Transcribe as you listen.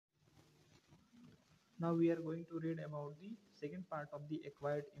Now we are going to read about the second part of the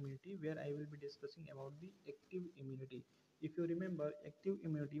acquired immunity, where I will be discussing about the active immunity. If you remember, active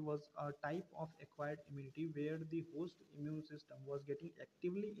immunity was a type of acquired immunity where the host immune system was getting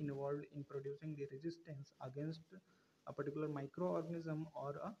actively involved in producing the resistance against a particular microorganism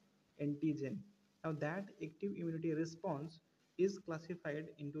or a antigen. Now that active immunity response is classified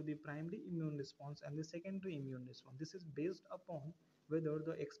into the primary immune response and the secondary immune response. This is based upon whether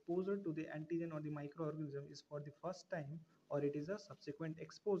the exposure to the antigen or the microorganism is for the first time or it is a subsequent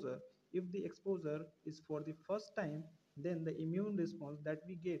exposure. If the exposure is for the first time, then the immune response that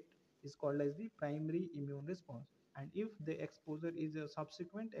we get is called as the primary immune response. And if the exposure is a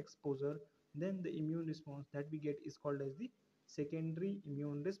subsequent exposure, then the immune response that we get is called as the secondary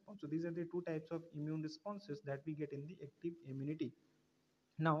immune response. So these are the two types of immune responses that we get in the active immunity.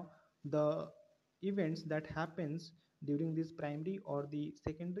 Now the events that happens during this primary or the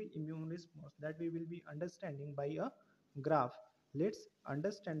secondary immune response that we will be understanding by a graph. Let's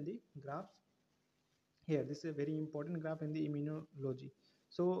understand the graphs here. This is a very important graph in the immunology.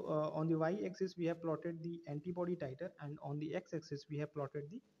 So on the y-axis we have plotted the antibody titer, and on the x-axis we have plotted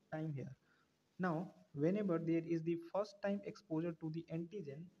the time here. Now whenever there is the first time exposure to the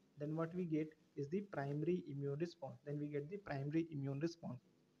antigen, then what we get is the primary immune response. Then we get the primary immune response.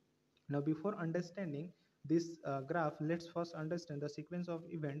 Now, before understanding this graph, let's first understand the sequence of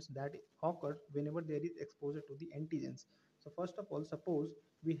events that occur whenever there is exposure to the antigens. So, first of all, suppose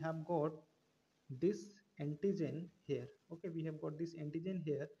we have got this antigen here. Okay, we have got this antigen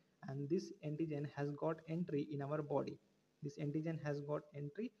here, and this antigen has got entry in our body. This antigen has got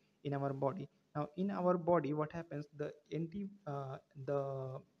entry in our body. Now, in our body, what happens? The APCs,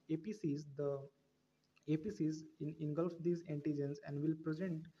 the APCs engulf these antigens and will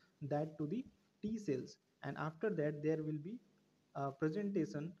present that to the T cells, and after that there will be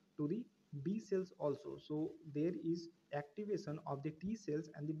presentation to the B cells also. So there is activation of the T cells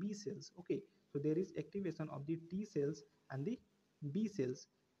and the B cells. Okay, so there is activation of the T cells and the B cells,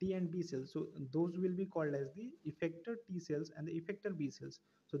 T and B cells. So those will be called as the effector T cells and the effector B cells.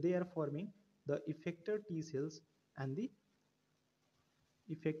 So they are forming the effector T cells and the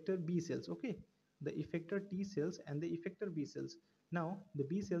effector B cells. Okay, the effector T cells and the effector B cells. Now the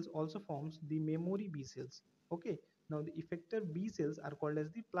B cells also forms the memory B cells. Okay, now the effector B cells are called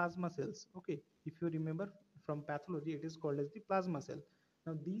as the plasma cells. Okay, if you remember from pathology, it is called as the plasma cell.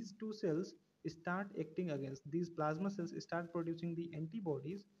 Now these two cells start acting against these plasma cells, start producing the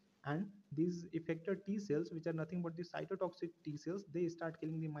antibodies, and these effector T cells, which are nothing but the cytotoxic T cells, they start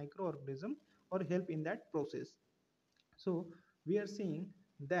killing the microorganism or help in that process. So we are seeing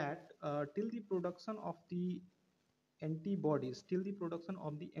that till the production of the antibodies,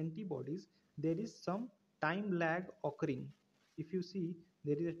 there is some time lag occurring. If you see,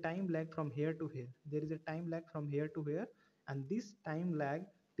 there is a time lag from here to here. There is a time lag from here to here, and this time lag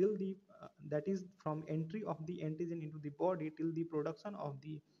till the that is from entry of the antigen into the body till the production of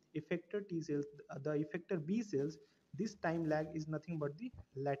the effector T cells, the effector B cells. This time lag is nothing but the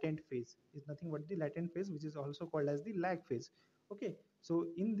latent phase. Is nothing but the latent phase, which is also called as the lag phase. Okay, so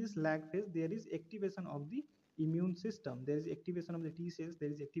in this lag phase, there is activation of the immune system. There is activation of the T cells. There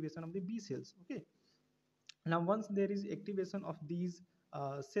is activation of the B cells. Okay, now once there is activation of these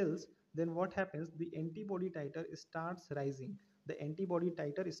cells, then what happens? The antibody titer starts rising. The antibody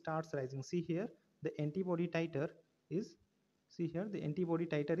titer starts rising. See here, the antibody titer is, see here, the antibody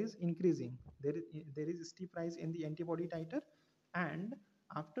titer is increasing. There is steep rise in the antibody titer, and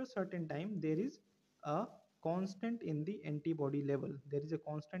after certain time there is a constant in the antibody level. There is a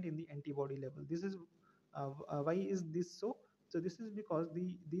constant in the antibody level. This is why is this so? So this is because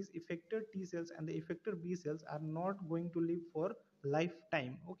these effector T cells and the effector B cells are not going to live for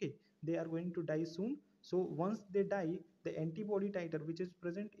lifetime. Okay, they are going to die soon. So once they die, the antibody titer which is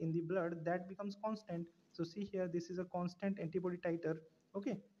present in the blood, that becomes constant. So see here, this is a constant antibody titer.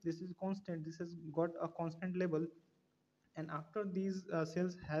 Okay, this is constant. This has got a constant level, and after these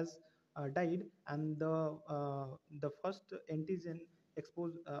cells has died, and the first antigen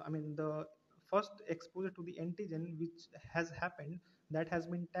expose I mean the first exposure to the antigen which has happened, that has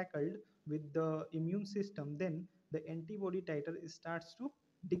been tackled with the immune system, then the antibody titer starts to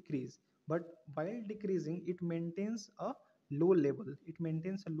decrease. But while decreasing, it maintains a low level. It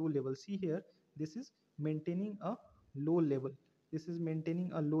maintains a low level. See here, this is maintaining a low level. This is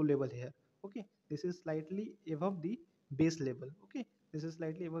maintaining a low level here. Okay, this is slightly above the base level. Okay, this is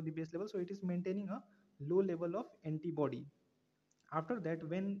slightly above the base level, so it is maintaining a low level of antibody. After that,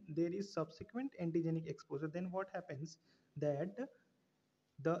 when there is subsequent antigenic exposure, then what happens? That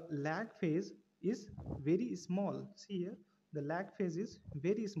the lag phase is very small. See here, the lag phase is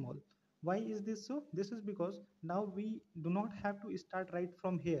very small. Why is this so? This is because now we do not have to start right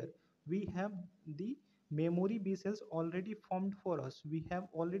from here. We have the memory B cells already formed for us. We have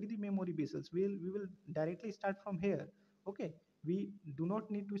already the memory B cells. We will directly start from here. Okay. We do not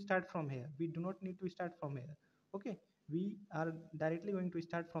need to start from here. We do not need to start from here. Okay. We are directly going to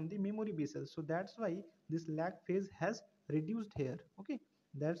start from the memory B cells. So that's why this lag phase has reduced here. Okay.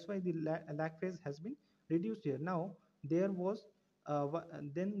 That's why the lag phase has been reduced here. Now there was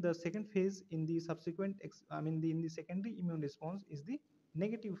then the second phase in the subsequent in the secondary immune response is the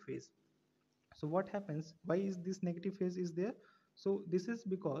negative phase. So what happens, why is this negative phase is there? So this is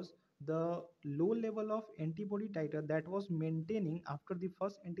because the low level of antibody titer that was maintaining after the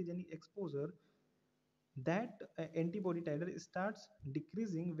first antigenic exposure, that antibody titer starts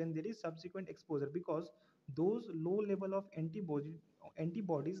decreasing when there is subsequent exposure, because those low level of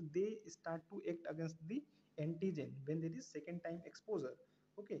antibodies, they start to act against the antigen when there is second time exposure.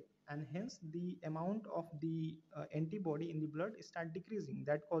 Okay. And hence the amount of the antibody in the blood start decreasing.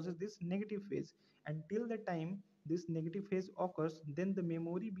 That causes this negative phase. And till the time this negative phase occurs, then the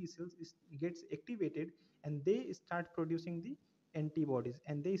memory B cells gets activated, and they start producing the antibodies,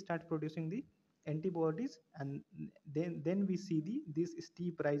 and they start producing the antibodies. And then we see this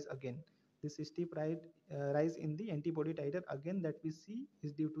steep rise again. This steep rise in the antibody titer again that we see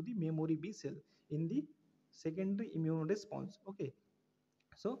is due to the memory B cell in the secondary immune response. Okay.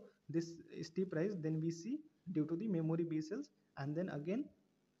 So this steep rise then we see due to the memory B cells, and then again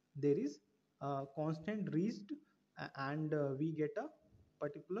there is a constant reached, and we get a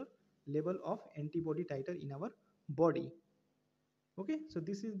particular level of antibody titer in our body. Okay. So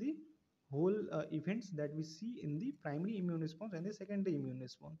this is the whole events that we see in the primary immune response and the secondary immune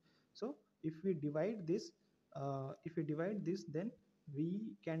response. So if we divide this, then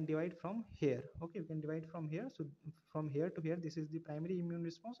we can divide from here. Okay, we can divide from here. So from here to here, this is the primary immune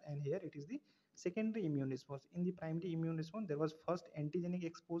response, and here it is the secondary immune response. In the primary immune response, there was first antigenic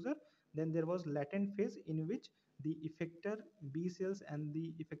exposure, then there was latent phase in which the effector B cells and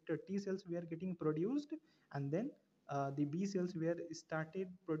the effector T cells were getting produced, and then the B cells were started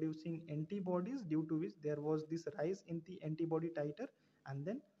producing antibodies, due to which there was this rise in the antibody titer. And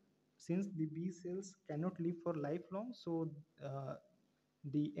then since the B cells cannot live for lifelong, so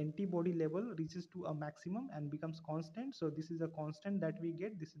the antibody level reaches to a maximum and becomes constant. So this is a constant that we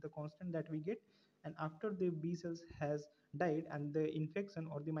get. This is the constant that we get. And after the B cells has died and the infection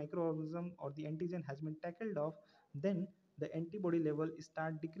or the microorganism or the antigen has been tackled off, then the antibody level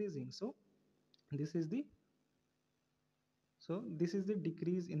start decreasing. This is the this is the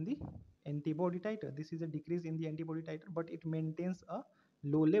decrease in the antibody titer. This is a decrease in the antibody titer, but it maintains a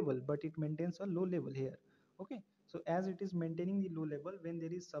low level. Here. Okay. So as it is maintaining the low level, when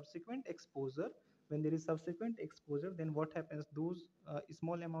there is subsequent exposure, then what happens? Those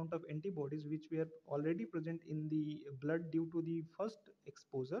small amount of antibodies which were already present in the blood due to the first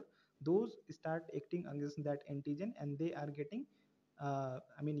exposure, those start acting against that antigen, and they are getting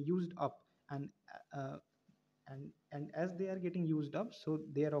used up. And uh, and and as they are getting used up, so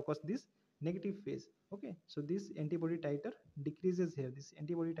there occurs this negative phase. Okay. So this antibody titer decreases here.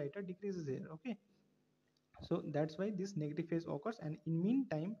 Okay. So that's why this negative phase occurs. And in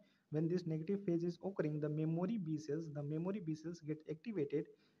meantime, when this negative phase is occurring, the memory b cells get activated.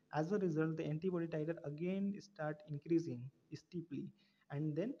 As a result, the antibody titer again start increasing steeply,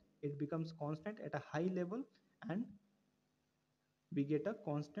 and then it becomes constant at a high level, and we get a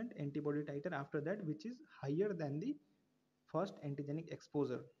constant antibody titer after that, which is higher than the first antigenic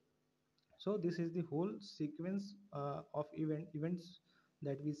exposure. So this is the whole sequence of events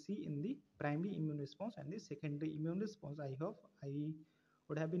that we see in the primary immune response and the secondary immune response. I hope I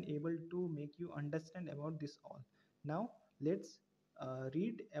would have been able to make you understand about this all. Now let's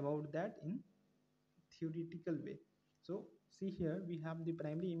read about that in theoretical way. So see, here we have the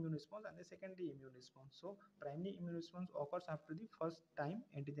primary immune response and the secondary immune response. So primary immune response occurs after the first time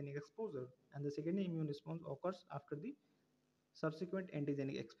antigenic exposure, and the secondary immune response occurs after the subsequent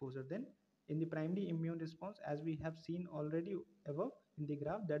antigenic exposure. Then in the primary immune response, as we have seen already above in the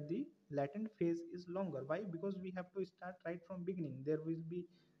graph, that the latent phase is longer. Why? Because we have to start right from beginning. There will be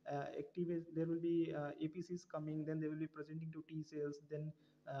APCs coming, then they will be presenting to T cells, then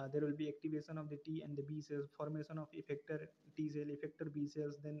there will be activation of the T and the B cells, formation of effector T cell, effector B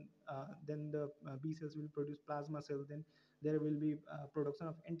cells, then the B cells will produce plasma cells, then there will be production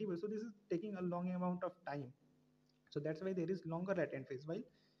of antibodies. So this is taking a long amount of time. So that's why there is longer latent phase. While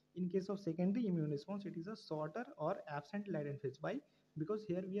in case of secondary immune response, it is a shorter or absent latent phase. Why? Because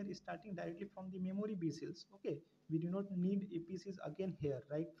here we are starting directly from the memory B cells. Okay, we do not need APCs again here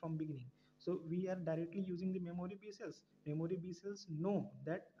right from beginning. So we are directly using the memory B cells. Memory B cells know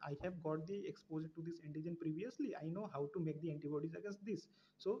that I have got the exposure to this antigen previously. I know how to make the antibodies against this.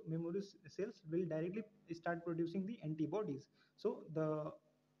 So memory cells will directly start producing the antibodies. So the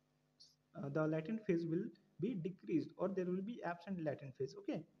latent phase will be decreased, or there will be absent latent phase.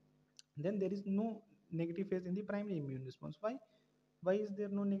 Okay, then there is no negative phase in the primary immune response. Why is there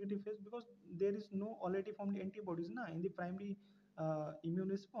no negative phase? Because there is no already formed antibodies na in the primary immune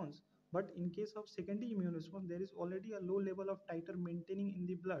response. But in case of secondary immune response, there is already a low level of titer maintaining in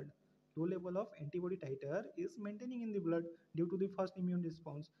the blood. Low level of antibody titer is maintaining in the blood due to the first immune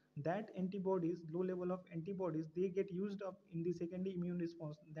response. That antibodies, low level of antibodies, they get used up in the secondary immune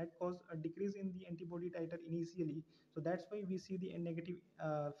response. That cause a decrease in the antibody titer initially. So that's why we see the negative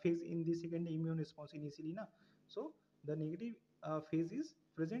phase in the secondary immune response initially na. So the negative phase is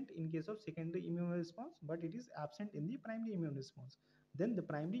present in case of secondary immune response, but it is absent in the primary immune response. Then the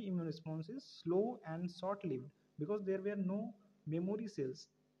primary immune response is slow and short lived because there were no memory cells.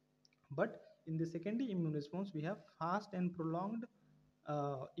 But in the secondary immune response, we have fast and prolonged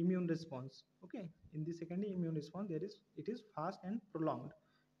immune response. Okay, in the secondary immune response, it is fast and prolonged.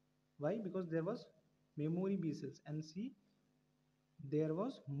 Why? Because there was memory B cells, and see, there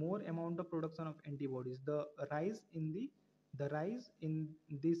was more amount of production of antibodies. The rise in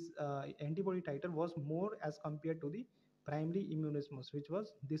this antibody titer was more as compared to the primary immune response, which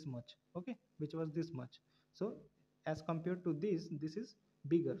was this much. Okay, which was this much. So as compared to this is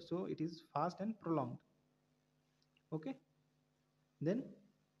bigger, so it is fast and prolonged. Okay, then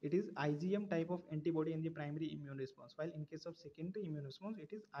it is IgM type of antibody in the primary immune response, while in case of secondary immune response, it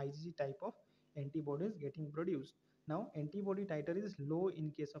is IgG type of antibodies getting produced. Now antibody titer is low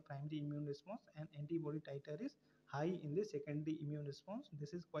in case of primary immune response, and antibody titer is high in the secondary immune response.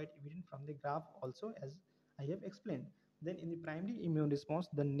 This is quite evident from the graph also, as I have explained. Then in the primary immune response,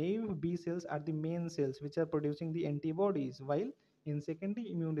 the naive B cells are the main cells which are producing the antibodies, while in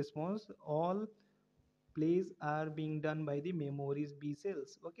secondary immune response, all plays are being done by the memories B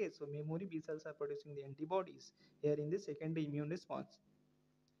cells. Okay, so memory B cells are producing the antibodies here in the secondary immune response.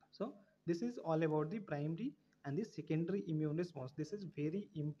 So this is all about the primary and the secondary immune response. This is very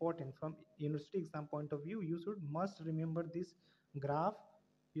important from university exam point of view. You should must remember this graph.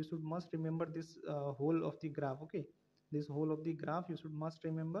 You should must remember this whole of the graph. Okay, this whole of the graph you should must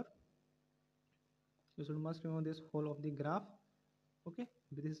remember. You should must remember this whole of the graph. Okay,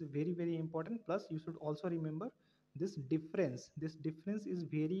 this is very important. Plus you should also remember this difference is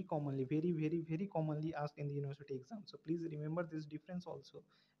very commonly, very commonly asked in the university exam. So please remember this difference also,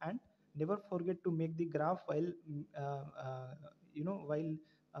 and never forget to make the graph while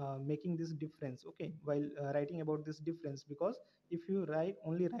while making this difference. Okay, while writing about this difference, because if you write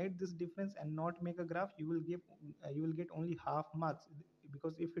this difference and not make a graph, you will get only half marks.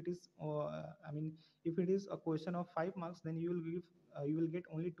 Because if it is if it is a question of 5 marks, then you will get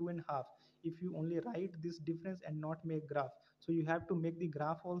only 2.5 if you only write this difference and not make graph. So you have to make the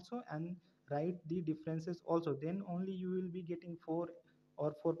graph also and write the differences also, then only you will be getting 4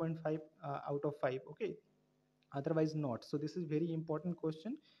 or 4.5 out of 5. Okay, otherwise not. So this is very important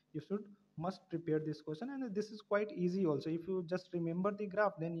question. You should must prepare this question, and this is quite easy also. If you just remember the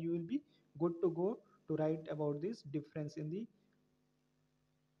graph, then you will be good to go to write about this difference in the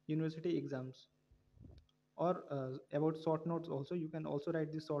university exams. Or about short notes also, you can also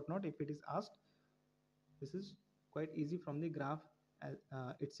write this short note if it is asked. This is quite easy from the graph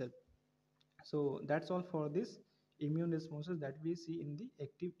itself. So that's all for this immune responses that we see in the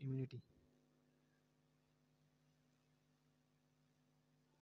active immunity.